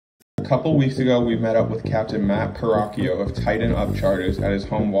A couple weeks ago, we met up with Captain Matt Paracchio of Titan Up Charters at his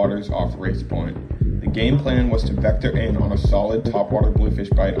home waters off Race Point. The game plan was to vector in on a solid topwater bluefish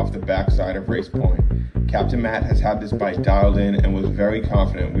bite off the backside of Race Point. Captain Matt has had this bite dialed in and was very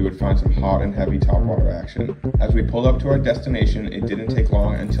confident we would find some hot and heavy topwater action. As we pulled up to our destination, it didn't take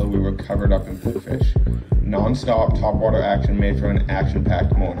long until we were covered up in bluefish. Non-stop topwater action made for an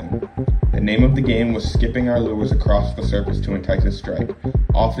action-packed morning. The name of the game was skipping our lures across the surface to entice a strike,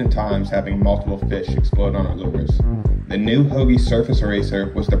 oftentimes having multiple fish explode on our lures. The new Hobie Surface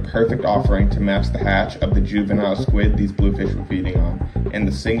Eraser was the perfect offering to match the hatch of the juvenile squid these bluefish were feeding on, and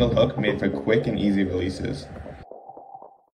the single hook made for quick and easy releases.